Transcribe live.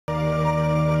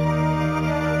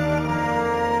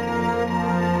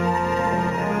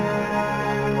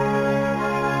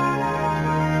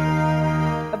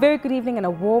very good evening and a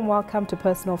warm welcome to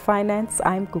Personal Finance.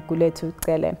 I'm Gugulethu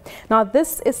Cele. Now,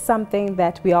 this is something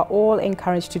that we are all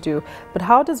encouraged to do, but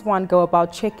how does one go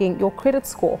about checking your credit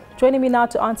score? Joining me now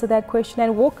to answer that question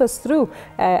and walk us through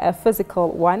a physical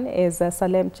one is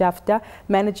Salem Dyafta,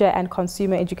 Manager and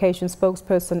Consumer Education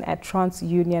Spokesperson at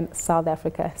TransUnion South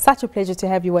Africa. Such a pleasure to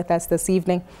have you with us this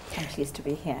evening. I'm pleased to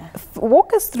be here.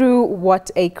 Walk us through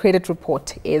what a credit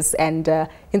report is and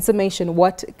in summation,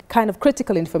 what kind of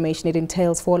critical information it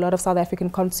entails for a lot of South African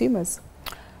consumers.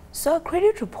 So a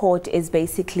credit report is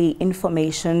basically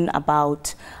information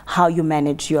about how you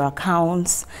manage your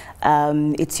accounts.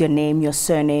 It's your name, your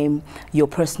surname, your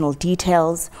personal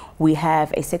details. We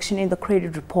have a section in the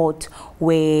credit report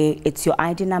where it's your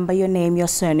ID number, your name, your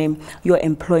surname, your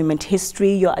employment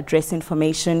history, your address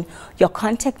information, your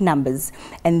contact numbers.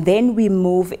 And then we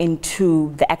move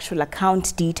into the actual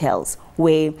account details,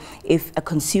 where if a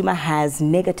consumer has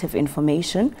negative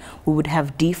information, we would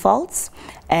have defaults.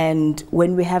 And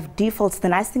when we have defaults, the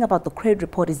nice thing about the credit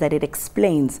report is that it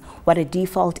explains what a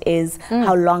default is,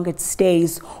 how long it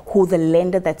stays, who the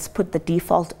lender that's put the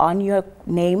default on your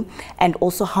name, and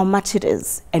also how much it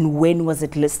is and when was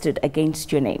it listed against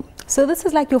your name. So this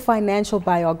is like your financial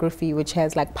biography, which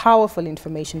has like powerful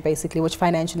information, basically, which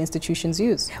financial institutions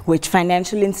use. Which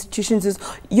financial institutions use.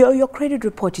 Your credit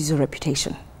report is your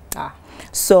reputation.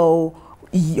 So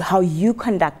how you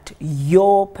conduct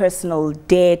your personal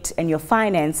debt and your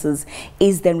finances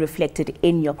is then reflected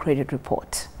in your credit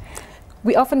report.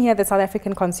 We often hear that South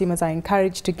African consumers are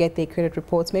encouraged to get their credit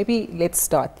reports. Maybe let's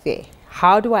start there.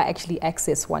 How do I actually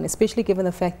access one, especially given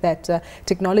the fact that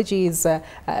technology is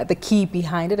the key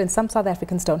behind it and some South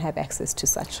Africans don't have access to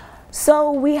such?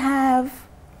 So we have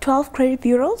 12 credit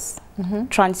bureaus,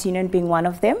 TransUnion being one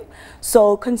of them.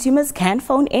 So consumers can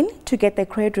phone in to get their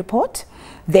credit report.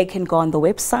 They can go on the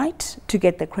website to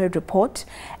get their credit report.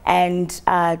 And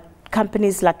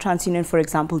companies like TransUnion, for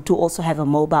example, do also have a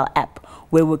mobile app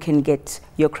where we can get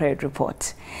your credit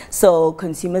report. So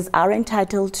consumers are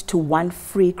entitled to one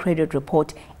free credit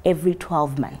report every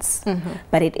 12 months.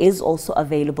 But it is also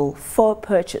available for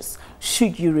purchase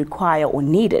should you require or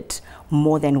need it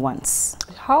more than once.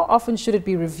 How often should it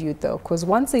be reviewed though? Because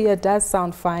once a year does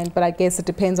sound fine, but I guess it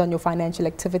depends on your financial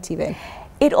activity then.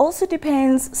 It also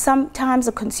depends. Sometimes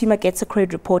a consumer gets a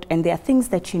credit report and there are things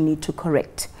that you need to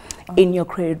correct in your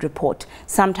credit report.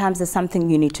 Sometimes there's something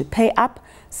you need to pay up.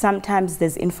 Sometimes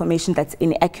there's information that's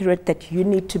inaccurate that you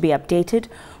need to be updated.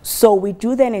 So we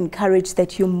do then encourage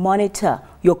that you monitor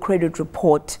your credit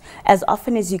report as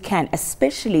often as you can,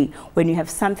 especially when you have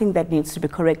something that needs to be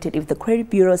corrected. If the credit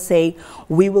bureau say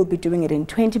we will be doing it in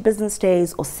 20 business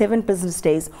days or 7 business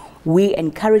days, we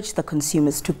encourage the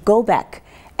consumers to go back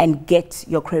and get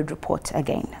your credit report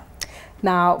again.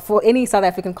 Now, for any South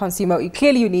African consumer,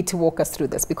 clearly you need to walk us through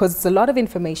this because it's a lot of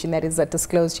information that is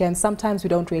disclosed here and sometimes we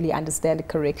don't really understand it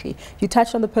correctly. You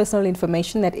touched on the personal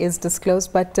information that is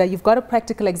disclosed, but you've got a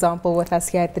practical example with us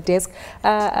here at the desk.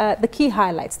 The key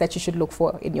highlights that you should look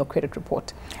for in your credit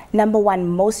report. Number one,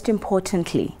 most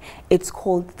importantly, it's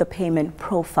called the payment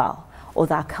profile or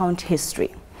the account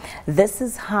history. This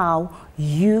is how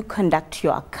you conduct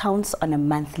your accounts on a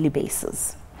monthly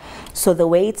basis. So the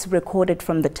way it's recorded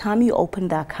from the time you open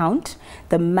the account,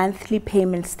 the monthly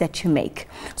payments that you make.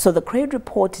 So the credit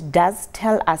report does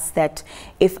tell us that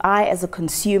if I, as a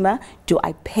consumer, do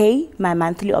I pay my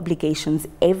monthly obligations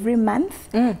every month?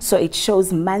 So it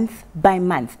shows month by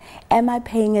month. Am I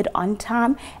paying it on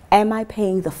time? Am I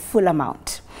paying the full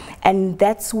amount? And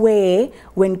that's where,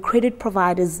 when credit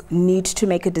providers need to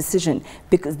make a decision,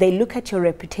 because they look at your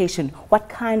reputation, what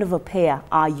kind of a payer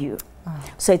are you?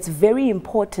 So it's very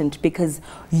important because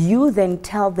you then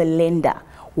tell the lender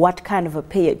what kind of a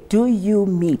payer. Do you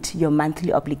meet your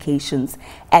monthly obligations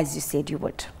as you said you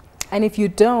would? And if you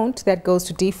don't, that goes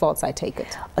to defaults, I take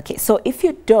it. Okay, so if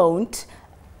you don't,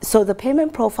 so the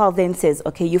payment profile then says,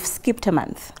 okay, you've skipped a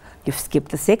month. You've skipped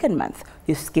the second month,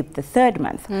 you've skipped the third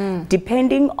month.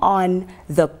 Depending on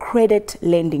the credit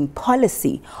lending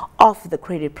policy of the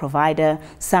credit provider,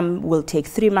 some will take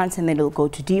 3 months and then it'll go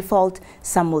to default,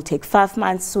 some will take 5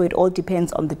 months, so it all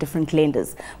depends on the different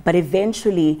lenders. But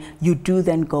eventually, you do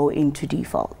then go into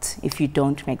default if you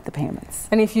don't make the payments.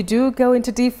 And if you do go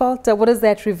into default, what does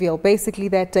that reveal? Basically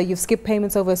that you've skipped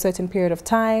payments over a certain period of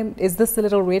time. Is this the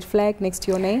little red flag next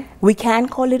to your name? We can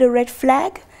call it a red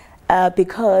flag.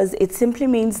 Because it simply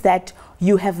means that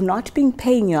you have not been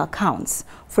paying your accounts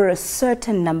for a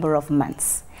certain number of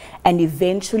months. And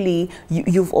eventually,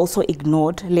 you've also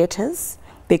ignored letters,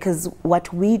 because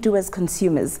what we do as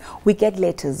consumers, we get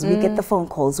letters, we get the phone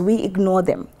calls, we ignore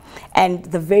them. And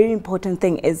the very important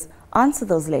thing is, answer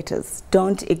those letters.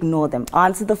 Don't ignore them.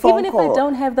 Answer the phone call. Even if I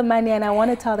don't have the money and I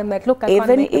want to tell them that, look, I can't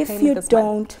make the payment this month. Even if you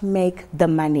don't make the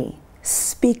money,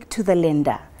 speak to the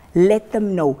lender. Let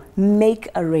them know. Make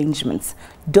arrangements.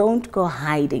 Don't go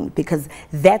hiding, because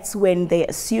that's when they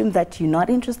assume that you're not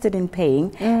interested in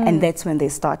paying, and that's when they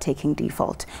start taking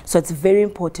default. So it's very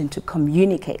important to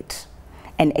communicate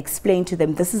and explain to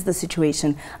them, this is the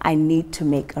situation, I need to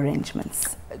make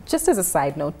arrangements. Just as a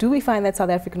side note, do we find that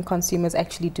South African consumers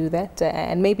actually do that?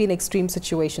 And maybe in extreme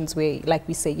situations where, like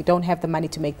we say, you don't have the money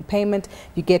to make the payment,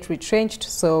 you get retrenched,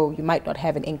 so you might not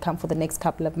have an income for the next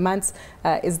couple of months.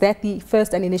 Is that the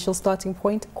first and initial starting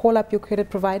point? Call up your credit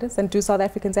providers, and do South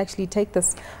Africans actually take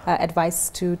this advice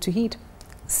to heed?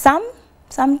 Some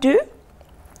do,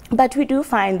 but we do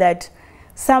find that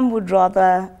some would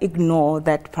rather ignore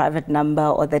that private number,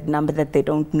 or that number that they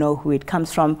don't know who it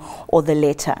comes from, or the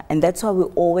letter. And that's why we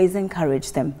always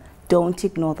encourage them. Don't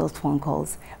ignore those phone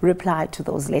calls. Reply to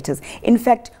those letters. In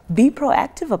fact, be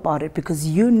proactive about it, because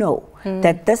you know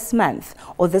that this month,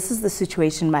 or this is the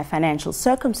situation, my financial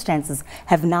circumstances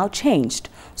have now changed.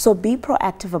 So be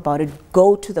proactive about it.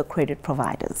 Go to the credit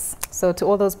providers. So to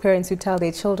all those parents who tell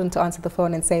their children to answer the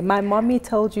phone and say, my mommy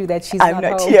told you that she's not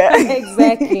home. Here.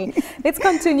 Exactly. Let's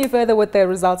continue further with the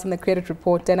results in the credit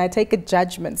report. And I take it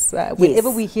judgments. Whenever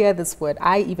we hear this word,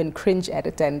 I even cringe at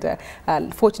it.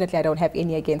 And fortunately, I don't have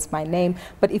any against my name.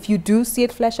 But if you do see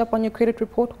it flash up on your credit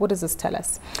report, what does this tell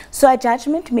us? So a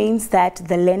judgment means that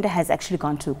the lender has actually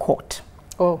gone to court.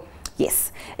 Oh.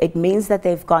 Yes, it means that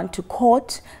they've gone to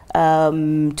court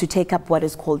to take up what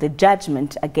is called a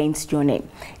judgment against your name.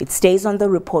 It stays on the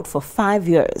report for 5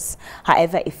 years.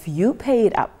 However, if you pay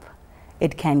it up,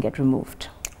 it can get removed.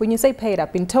 When you say pay it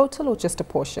up, in total or just a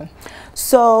portion?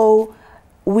 So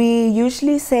we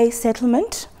usually say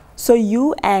settlement. So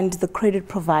you and the credit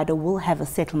provider will have a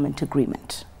settlement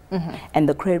agreement. And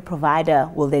the credit provider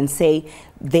will then say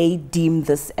they deem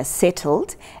this as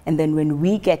settled, and then when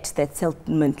we get that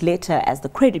settlement letter as the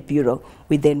credit bureau,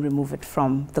 we then remove it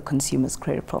from the consumer's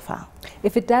credit profile.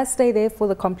 If it does stay there for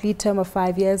the complete term of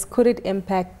 5 years, could it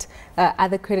impact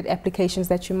other credit applications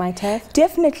that you might have?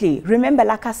 Definitely. Remember,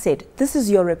 like I said, this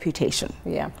is your reputation.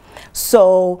 Yeah.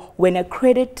 So when a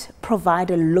credit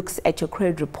provider looks at your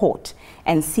credit report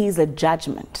and sees a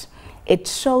judgment, it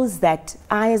shows that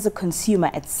I, as a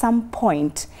consumer, at some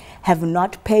point have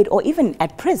not paid, or even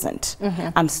at present,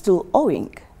 I'm still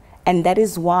owing. And that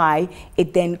is why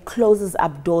it then closes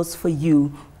up doors for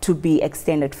you to be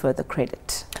extended further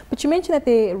credit. But you mentioned that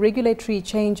there are regulatory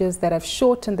changes that have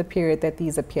shortened the period that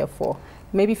these appear for.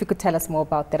 Maybe if you could tell us more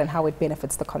about that and how it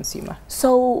benefits the consumer.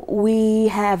 So we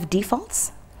have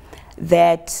defaults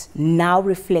that now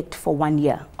reflect for 1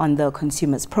 year on the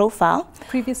consumer's profile.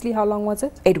 Previously, how long was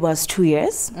it? It was 2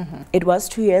 years. It was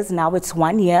 2 years, now it's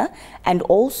 1 year. And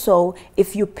also,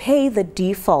 if you pay the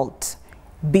default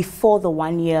before the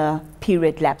 1 year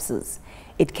period lapses,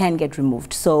 it can get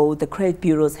removed. So the credit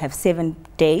bureaus have 7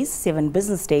 days, 7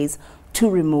 business days to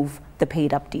remove the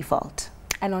paid up default.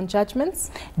 And on judgments?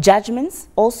 Judgments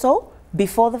also,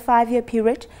 before the 5 year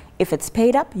period, if it's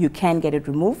paid up, you can get it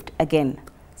removed. Again,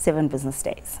 7 business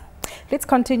days. Let's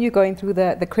continue going through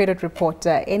the credit report.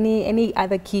 Any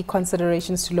other key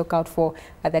considerations to look out for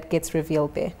that gets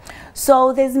revealed there?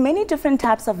 So there's many different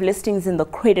types of listings in the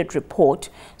credit report.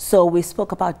 So we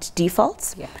spoke about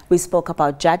defaults. Yeah. We spoke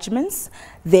about judgments.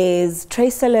 There's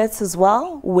trace alerts as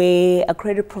well, where a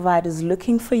credit provider is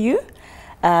looking for you.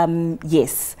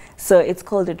 Yes. So it's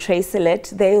called a trace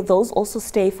alert. Those also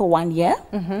stay for 1 year.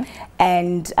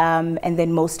 And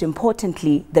then most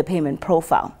importantly, the payment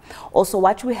profile. Also,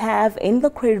 what we have in the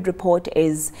credit report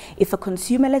is if a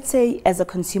consumer, let's say as a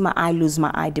consumer, I lose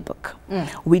my ID book,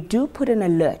 we do put an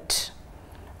alert.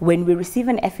 When we receive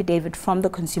an affidavit from the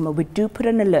consumer, we do put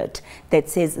an alert that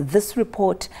says this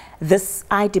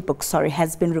ID book,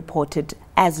 has been reported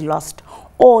as lost,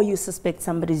 or you suspect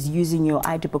somebody's using your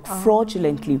ID book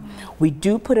fraudulently. We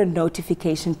do put a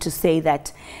notification to say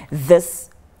that this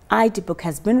ID book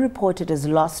has been reported as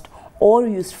lost or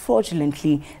used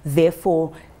fraudulently,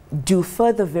 therefore do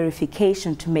further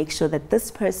verification to make sure that this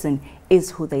person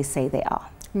is who they say they are.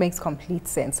 Makes complete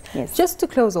sense. Yes. Just to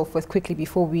close off with quickly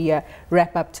before we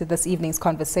wrap up to this evening's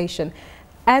conversation,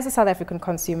 as a South African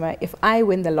consumer, if I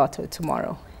win the lotto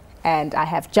tomorrow and I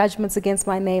have judgments against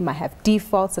my name, I have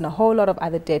defaults and a whole lot of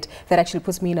other debt that actually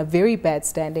puts me in a very bad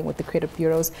standing with the credit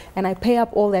bureaus, and I pay up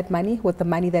all that money with the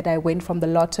money that I win from the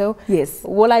lotto, yes,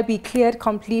 will I be cleared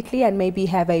completely and maybe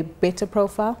have a better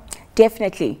profile?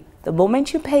 Definitely. The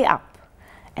moment you pay up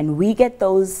and we get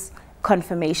those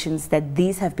confirmations that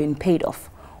these have been paid off,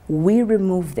 we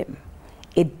remove them.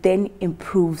 It then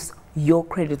improves your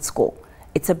credit score.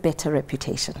 It's a better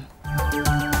reputation.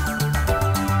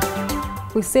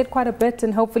 We've said quite a bit,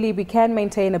 and hopefully we can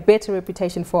maintain a better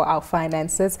reputation for our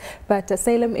finances. But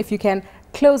Salem, if you can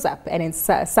close up and in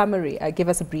summary, give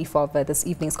us a brief of this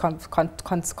evening's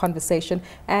conversation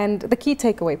and the key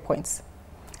takeaway points.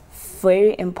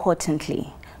 Very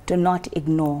importantly, do not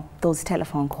ignore those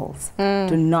telephone calls.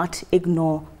 Do not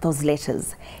ignore those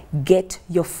letters. Get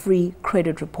your free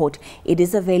credit report. It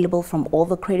is available from all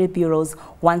the credit bureaus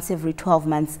once every 12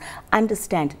 months.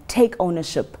 Understand, take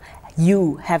ownership.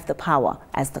 You have the power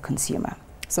as the consumer.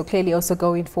 So clearly also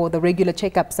going for the regular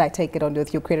checkups, I take it on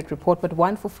with your credit report, but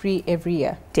one for free every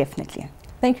year. Definitely.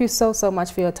 Thank you so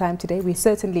much for your time today. We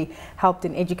certainly helped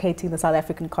in educating the South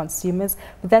African consumers.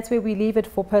 But that's where we leave it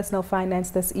for Personal Finance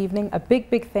this evening. A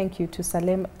big thank you to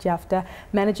Salem Dyafta,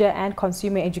 Manager and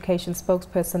Consumer Education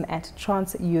Spokesperson at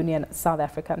TransUnion South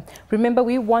Africa. Remember,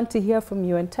 we want to hear from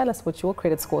you and tell us what your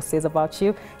credit score says about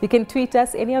you. You can tweet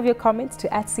us any of your comments to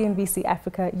 @CNBC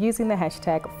Africa using the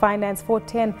hashtag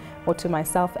Finance410 or to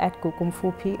myself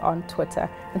 @Gukumfupi on Twitter.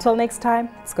 Until next time,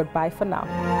 it's goodbye for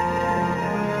now.